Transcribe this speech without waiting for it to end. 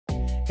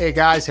Hey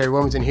guys,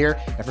 HarryWilmington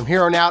here, and from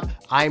here on out,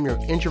 I am your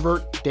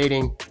introvert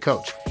dating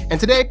coach. And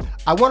today,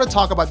 I want to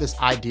talk about this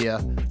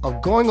idea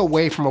of going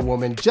away from a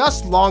woman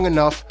just long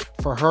enough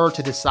for her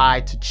to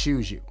decide to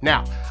choose you.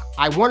 Now,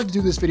 I wanted to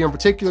do this video in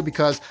particular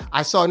because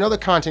I saw another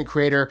content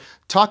creator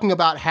talking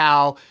about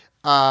how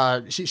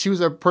she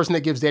was a person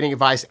that gives dating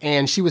advice,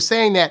 and she was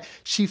saying that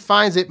she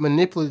finds it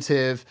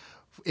manipulative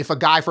if a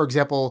guy, for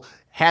example,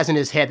 has in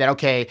his head that,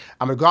 okay,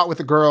 I'm gonna go out with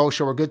a girl,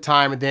 show her a good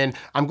time, and then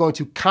I'm going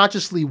to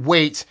consciously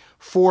wait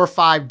 4 or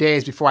 5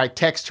 days before I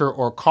text her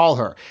or call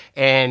her.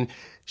 And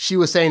she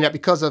was saying that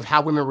because of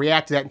how women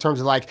react to that in terms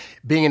of like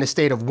being in a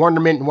state of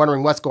wonderment and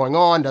wondering what's going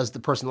on, does the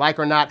person like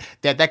her or not,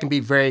 that can be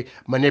very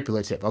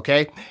manipulative,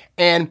 okay?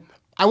 And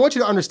I want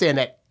you to understand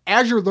that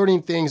as you're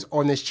learning things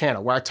on this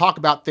channel, where I talk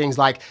about things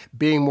like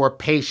being more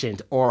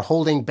patient or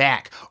holding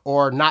back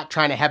or not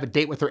trying to have a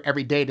date with her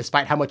every day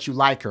despite how much you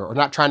like her or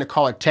not trying to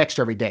call or text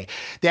her every day,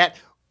 that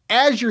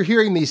as you're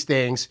hearing these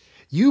things,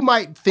 you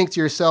might think to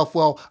yourself,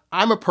 well,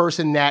 I'm a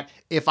person that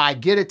if I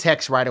get a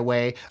text right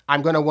away,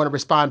 I'm going to want to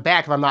respond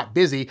back if I'm not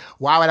busy.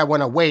 Why would I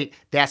want to wait?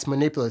 That's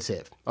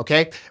manipulative,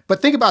 okay?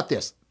 But think about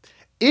this.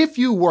 If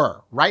you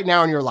were right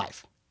now in your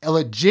life a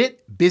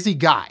legit busy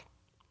guy,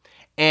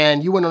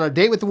 and you went on a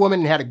date with a woman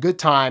and had a good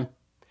time,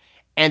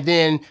 and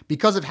then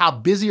because of how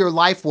busy your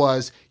life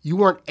was, you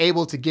weren't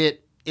able to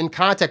get in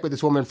contact with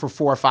this woman for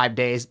 4 or 5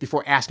 days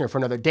before asking her for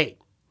another date.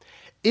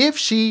 If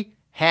she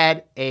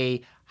had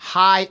a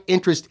high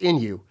interest in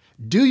you,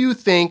 do you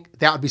think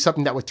that would be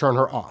something that would turn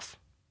her off?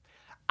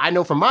 I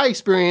know from my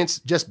experience,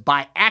 just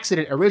by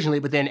accident originally,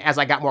 but then as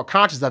I got more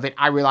conscious of it,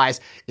 I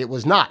realized it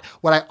was not.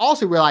 What I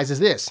also realized is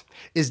this,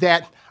 is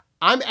that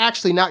I'm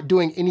actually not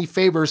doing any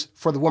favors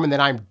for the woman that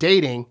I'm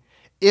dating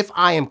if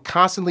I am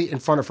constantly in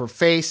front of her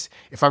face,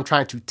 if I'm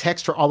trying to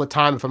text her all the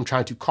time, if I'm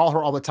trying to call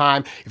her all the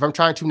time, if I'm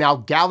trying to now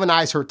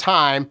galvanize her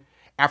time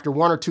after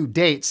 1 or 2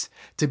 dates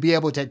to be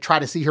able to try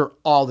to see her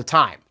all the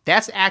time.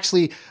 That's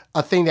actually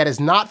a thing that is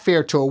not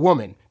fair to a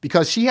woman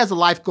because she has a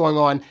life going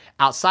on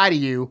outside of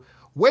you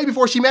way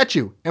before she met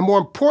you. And more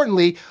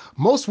importantly,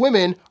 most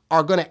women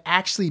are gonna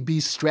actually be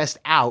stressed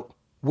out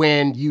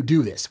when you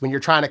do this, when you're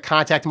trying to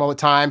contact them all the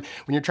time,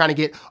 when you're trying to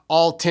get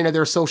all 10 of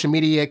their social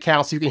media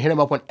accounts so you can hit them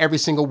up on every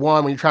single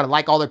one, when you're trying to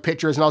like all their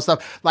pictures and all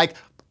stuff. Like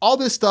all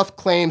this stuff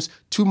claims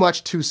too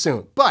much too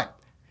soon. But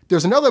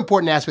there's another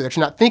important aspect that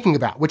you're not thinking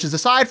about, which is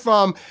aside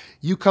from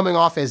you coming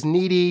off as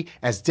needy,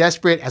 as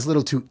desperate, as a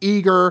little too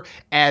eager,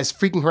 as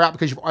freaking her out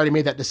because you've already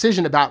made that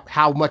decision about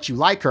how much you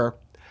like her,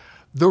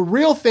 the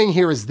real thing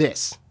here is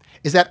this,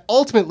 is that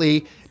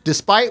ultimately,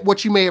 despite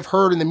what you may have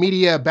heard in the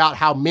media about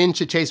how men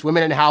should chase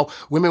women and how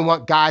women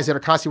want guys that are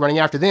constantly running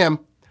after them,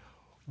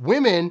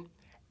 women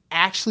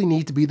actually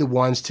need to be the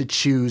ones to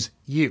choose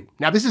you.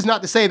 Now, this is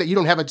not to say that you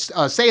don't have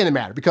a say in the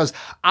matter, because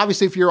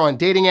obviously if you're on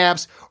dating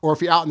apps or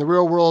if you're out in the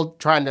real world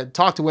trying to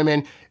talk to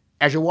women,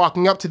 as you're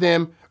walking up to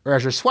them or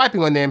as you're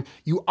swiping on them,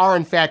 you are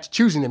in fact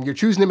choosing them. You're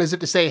choosing them as if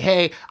to say,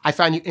 hey, I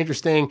found you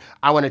interesting,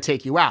 I want to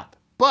take you out.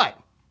 But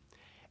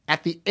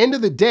at the end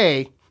of the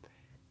day,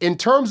 in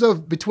terms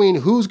of between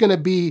who's going to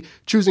be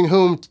choosing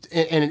whom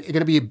and going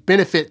to be a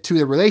benefit to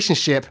the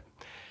relationship,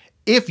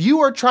 if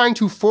you are trying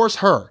to force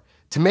her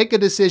to make a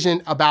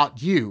decision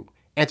about you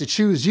and to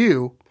choose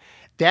you,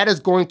 that is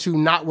going to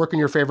not work in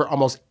your favor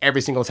almost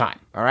every single time,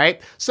 all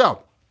right?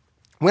 So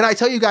when I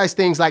tell you guys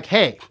things like,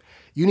 hey,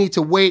 you need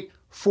to wait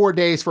 4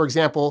 days, for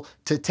example,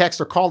 to text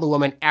or call the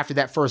woman after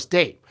that first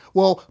date.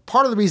 Well,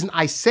 part of the reason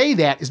I say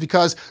that is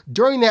because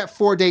during that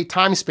 4-day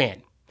time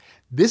span,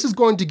 this is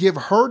going to give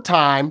her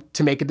time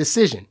to make a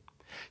decision.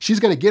 She's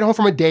going to get home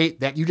from a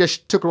date that you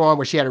just took her on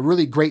where she had a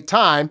really great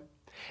time.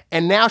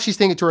 And now she's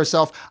thinking to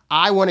herself,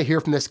 I want to hear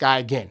from this guy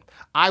again.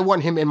 I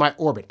want him in my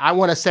orbit. I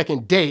want a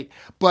second date,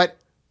 but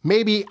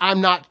maybe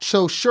I'm not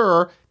so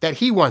sure that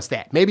he wants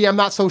that. Maybe I'm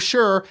not so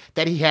sure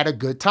that he had a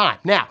good time.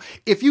 Now,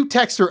 if you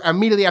text her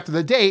immediately after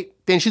the date,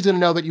 then she's going to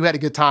know that you had a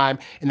good time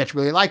and that you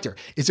really liked her.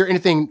 Is there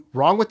anything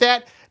wrong with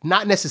that?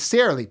 Not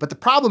necessarily. But the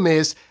problem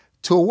is,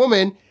 to a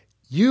woman,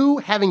 you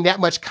having that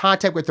much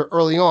contact with her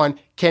early on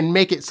can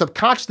make it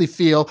subconsciously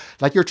feel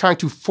like you're trying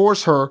to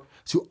force her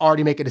to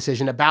already make a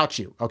decision about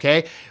you,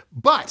 okay?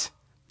 But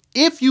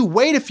if you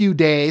wait a few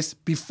days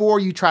before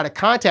you try to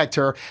contact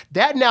her,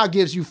 that now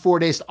gives you 4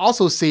 days to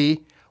also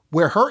see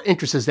where her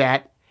interest is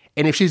at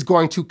and if she's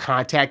going to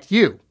contact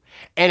you.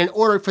 And in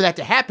order for that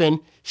to happen,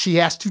 she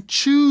has to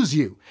choose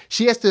you.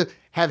 She has to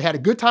have had a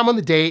good time on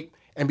the date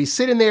and be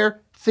sitting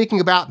there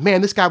thinking about,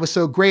 man, this guy was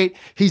so great.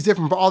 He's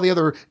different from all the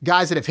other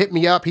guys that have hit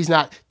me up. He's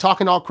not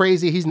talking all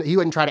crazy. He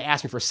wouldn't try to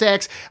ask me for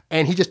sex.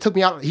 And he just took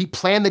me out. He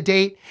planned the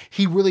date.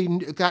 He really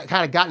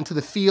got into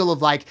the feel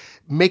of like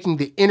making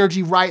the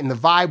energy right and the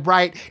vibe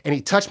right. And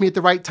he touched me at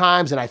the right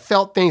times and I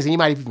felt things and he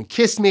might have even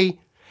kissed me.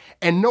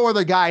 And no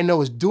other guy I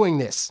know is doing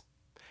this.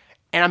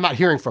 And I'm not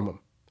hearing from him.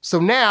 So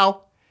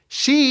now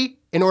she,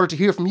 in order to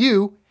hear from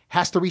you,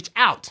 has to reach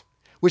out,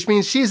 which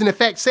means she's in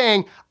effect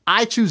saying,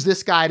 I choose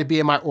this guy to be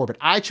in my orbit.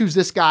 I choose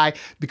this guy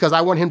because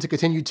I want him to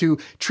continue to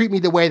treat me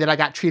the way that I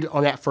got treated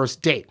on that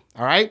first date,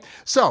 all right?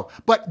 So,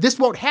 but this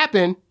won't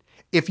happen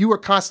if you were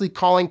constantly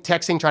calling,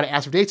 texting, trying to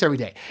ask for dates every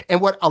day.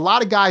 And what a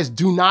lot of guys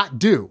do not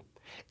do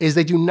is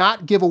they do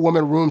not give a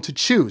woman room to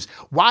choose.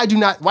 Why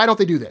don't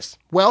they do this?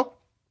 Well,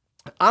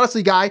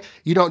 honestly, guy,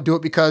 you don't do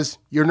it because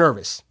you're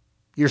nervous.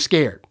 You're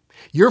scared.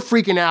 You're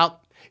freaking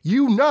out.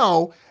 You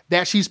know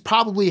that she's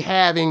probably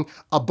having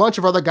a bunch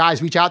of other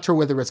guys reach out to her,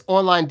 whether it's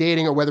online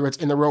dating or whether it's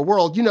in the real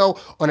world. You know,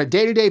 on a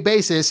day-to-day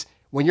basis,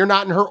 when you're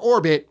not in her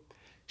orbit,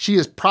 she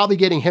is probably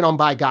getting hit on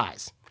by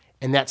guys.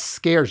 And that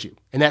scares you.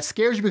 And that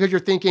scares you because you're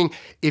thinking,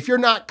 if you're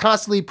not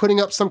constantly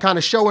putting up some kind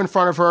of show in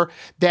front of her,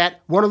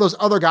 that one of those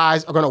other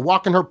guys are going to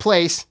walk in her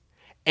place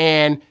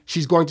and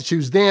she's going to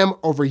choose them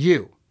over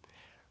you.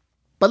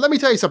 But let me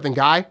tell you something,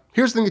 guy.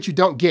 Here's the thing that you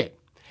don't get,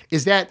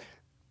 is that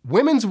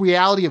women's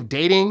reality of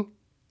dating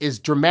is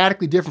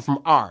dramatically different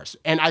from ours.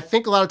 And I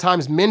think a lot of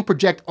times men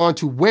project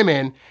onto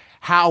women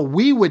how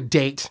we would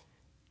date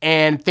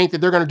and think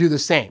that they're going to do the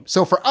same.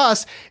 So for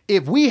us,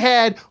 if we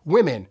had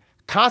women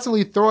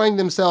constantly throwing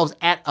themselves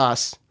at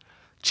us,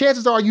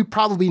 chances are you'd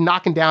probably be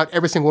knocking down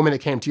every single woman that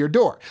came to your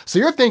door. So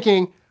you're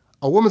thinking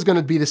a woman's going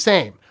to be the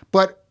same.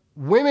 But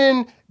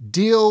women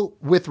deal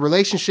with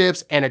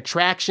relationships and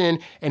attraction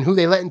and who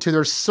they let into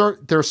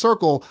their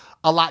circle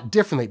a lot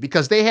differently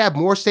because they have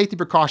more safety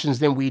precautions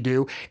than we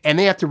do, and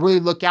they have to really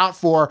look out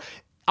for,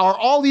 are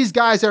all these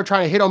guys that are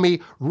trying to hit on me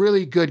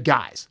really good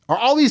guys? Are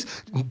all these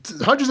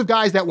hundreds of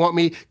guys that want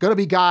me going to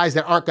be guys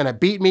that aren't going to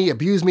beat me,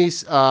 abuse me,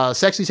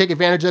 sexually take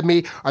advantage of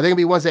me? Are they going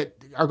to be ones that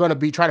are going to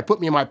be trying to put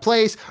me in my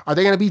place? Are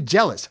they going to be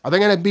jealous? Are they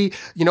going to be,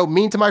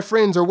 mean to my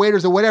friends or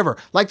waiters or whatever?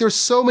 Like, there's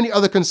so many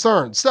other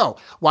concerns. So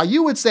while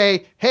you would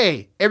say,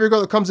 hey, every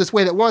girl that comes this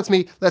way that wants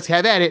me, let's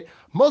have at it,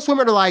 most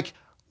women are like,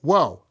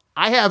 whoa,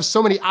 I have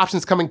so many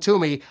options coming to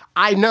me.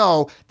 I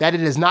know that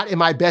it is not in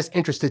my best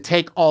interest to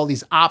take all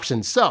these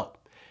options. So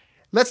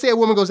let's say a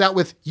woman goes out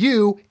with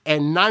you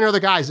and 9 other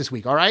guys this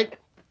week, all right?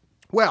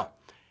 Well,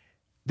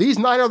 these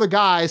 9 other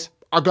guys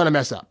are going to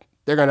mess up.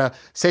 They're going to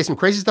say some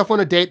crazy stuff on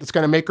a date that's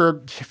going to make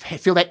her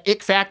feel that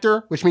ick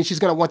factor, which means she's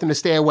going to want them to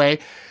stay away.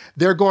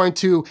 They're going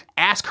to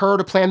ask her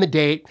to plan the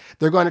date.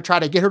 They're going to try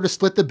to get her to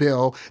split the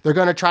bill. They're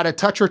going to try to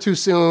touch her too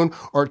soon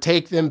or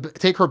take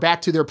her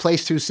back to their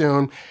place too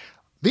soon.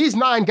 These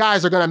 9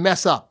 guys are going to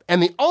mess up.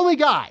 And the only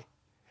guy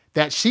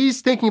that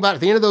she's thinking about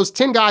at the end of those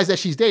 10 guys that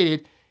she's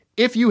dated,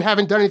 if you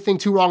haven't done anything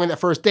too wrong in that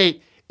first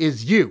date,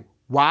 is you.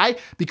 Why?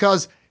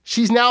 Because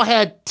she's now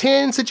had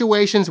 10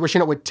 situations where she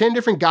went with 10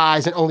 different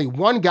guys and only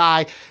one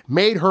guy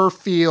made her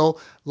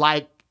feel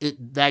like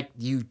that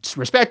you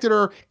respected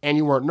her and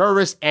you weren't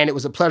nervous and it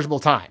was a pleasurable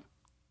time.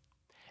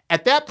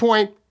 At that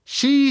point,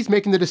 she's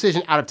making the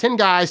decision out of 10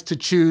 guys to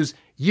choose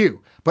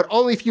you, but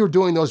only if you're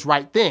doing those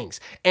right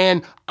things.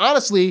 And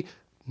honestly,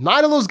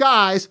 9 of those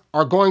guys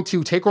are going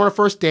to take her on a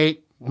first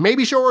date,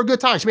 maybe show her a good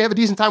time. She may have a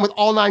decent time with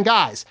all 9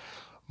 guys.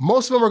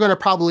 Most of them are going to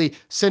probably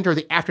send her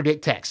the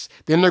after-date text.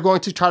 Then they're going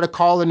to try to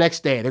call the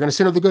next day. They're going to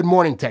send her the good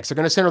morning text. They're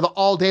going to send her the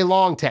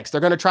all-day-long text.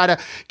 They're going to try to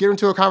get her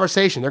into a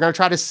conversation. They're going to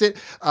try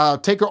to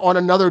take her on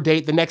another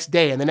date the next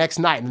day and the next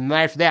night and the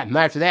night after that and the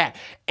night after that.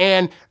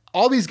 And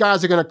all these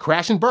guys are going to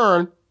crash and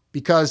burn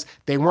because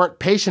they weren't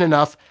patient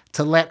enough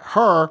to let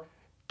her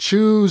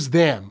choose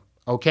them,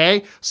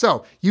 okay?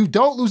 So you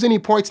don't lose any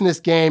points in this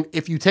game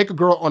if you take a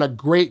girl on a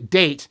great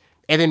date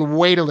and then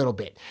wait a little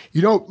bit.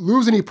 You don't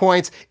lose any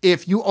points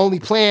if you only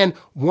plan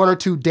 1 or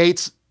 2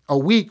 dates a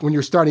week when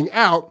you're starting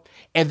out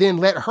and then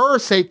let her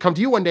come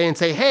to you one day and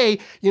say, hey,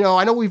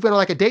 I know we've been on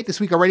like a date this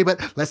week already,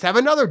 but let's have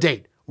another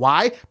date.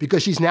 Why?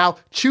 Because she's now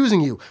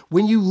choosing you.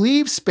 When you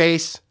leave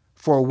space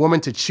for a woman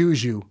to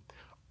choose you,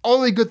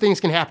 only good things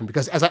can happen.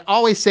 Because as I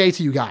always say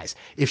to you guys,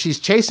 if she's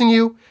chasing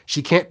you,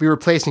 she can't be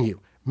replacing you.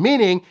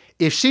 Meaning,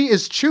 if she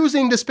is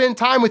choosing to spend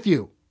time with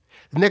you,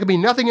 then there can be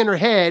nothing in her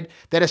head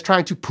that is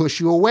trying to push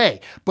you away.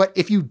 But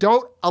if you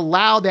don't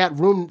allow that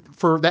room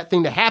for that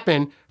thing to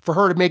happen, for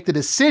her to make the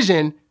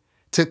decision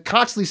to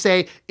constantly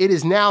say, it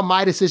is now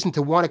my decision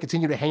to want to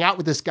continue to hang out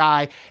with this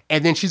guy,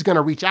 and then she's going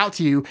to reach out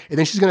to you, and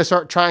then she's going to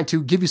start trying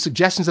to give you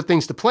suggestions of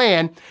things to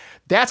plan,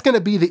 that's going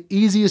to be the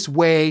easiest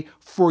way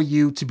for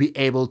you to be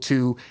able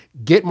to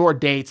get more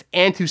dates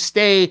and to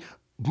stay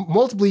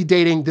multiply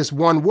dating this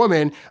one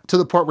woman to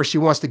the point where she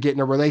wants to get in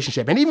a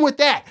relationship. And even with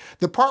that,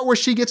 the part where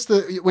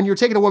when you're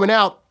taking a woman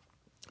out,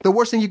 the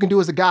worst thing you can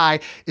do as a guy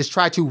is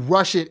try to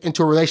rush it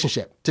into a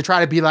relationship, to try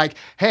to be like,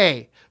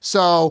 hey,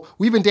 so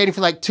we've been dating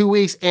for like 2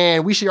 weeks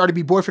and we should already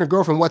be boyfriend and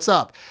girlfriend. What's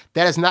up?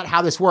 That is not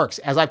how this works.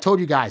 As I've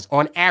told you guys,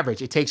 on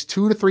average, it takes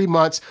 2 to 3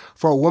 months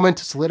for a woman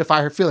to solidify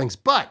her feelings.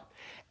 But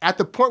at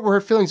the point where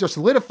her feelings are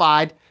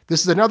solidified, this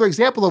is another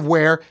example of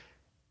where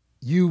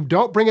you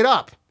don't bring it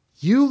up.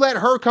 You let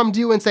her come to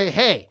you and say,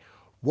 hey,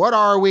 what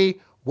are we?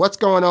 What's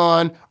going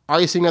on? Are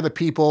you seeing other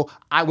people?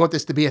 I want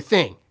this to be a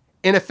thing.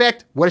 In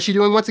effect, what is she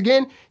doing once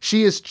again?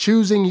 She is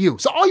choosing you.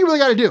 So all you really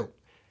got to do,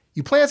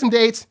 you plan some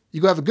dates, you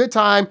go have a good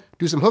time,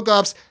 do some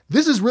hookups.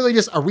 This is really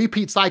just a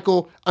repeat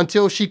cycle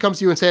until she comes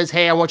to you and says,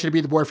 hey, I want you to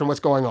be the boyfriend. What's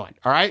going on?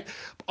 All right?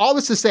 All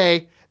this to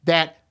say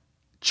that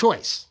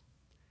choice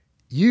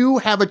You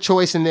have a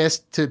choice in this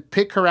to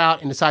pick her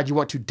out and decide you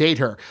want to date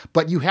her,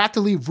 but you have to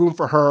leave room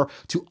for her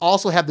to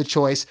also have the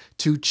choice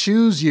to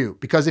choose you,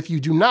 because if you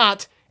do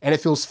not, and it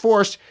feels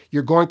forced,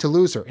 you're going to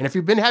lose her. And if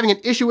you've been having an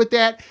issue with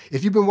that,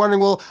 if you've been wondering,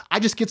 well,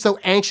 I just get so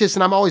anxious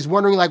and I'm always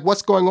wondering like,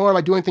 what's going on? Am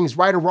I doing things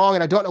right or wrong?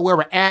 And I don't know where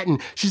we're at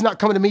and she's not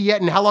coming to me yet.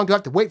 And how long do I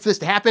have to wait for this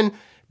to happen?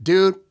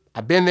 Dude,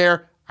 I've been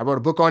there. I wrote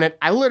a book on it.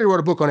 I literally wrote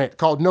a book on it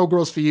called No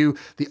Girls For You,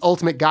 The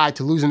Ultimate Guide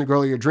to Losing the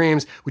Girl of Your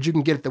Dreams, which you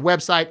can get at the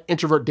website,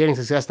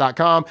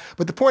 introvertdatingsuccess.com.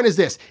 But the point is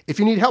this, if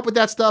you need help with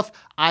that stuff,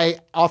 I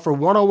offer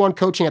one-on-one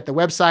coaching at the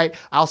website.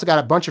 I also got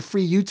a bunch of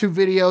free YouTube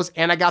videos,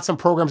 and I got some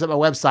programs at my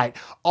website,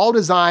 all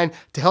designed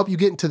to help you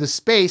get into the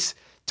space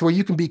to where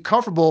you can be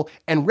comfortable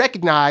and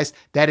recognize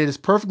that it is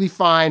perfectly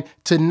fine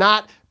to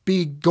not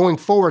be going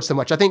forward so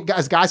much. I think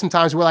as guys,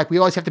 sometimes we're like, we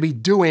always have to be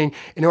doing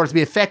in order to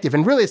be effective.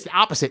 And really it's the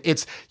opposite.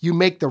 It's you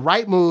make the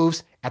right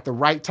moves at the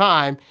right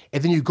time,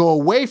 and then you go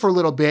away for a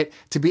little bit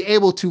to be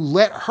able to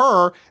let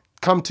her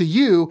come to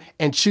you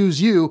and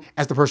choose you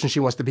as the person she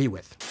wants to be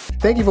with.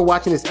 Thank you for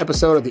watching this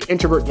episode of the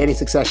Introvert Dating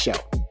Success Show.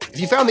 If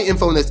you found the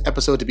info in this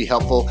episode to be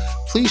helpful,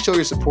 please show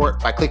your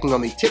support by clicking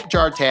on the tip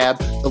jar tab,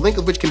 the link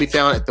of which can be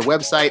found at the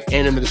website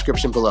and in the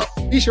description below.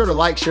 Be sure to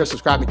like, share,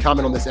 subscribe, and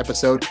comment on this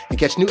episode and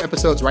catch new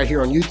episodes right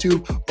here on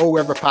YouTube or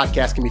wherever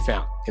podcasts can be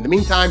found. In the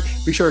meantime,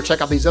 be sure to check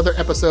out these other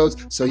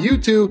episodes so you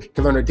too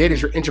can learn to date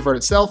as your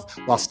introverted self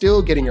while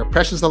still getting your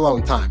precious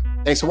alone time.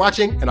 Thanks for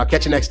watching, and I'll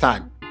catch you next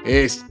time.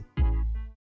 Peace.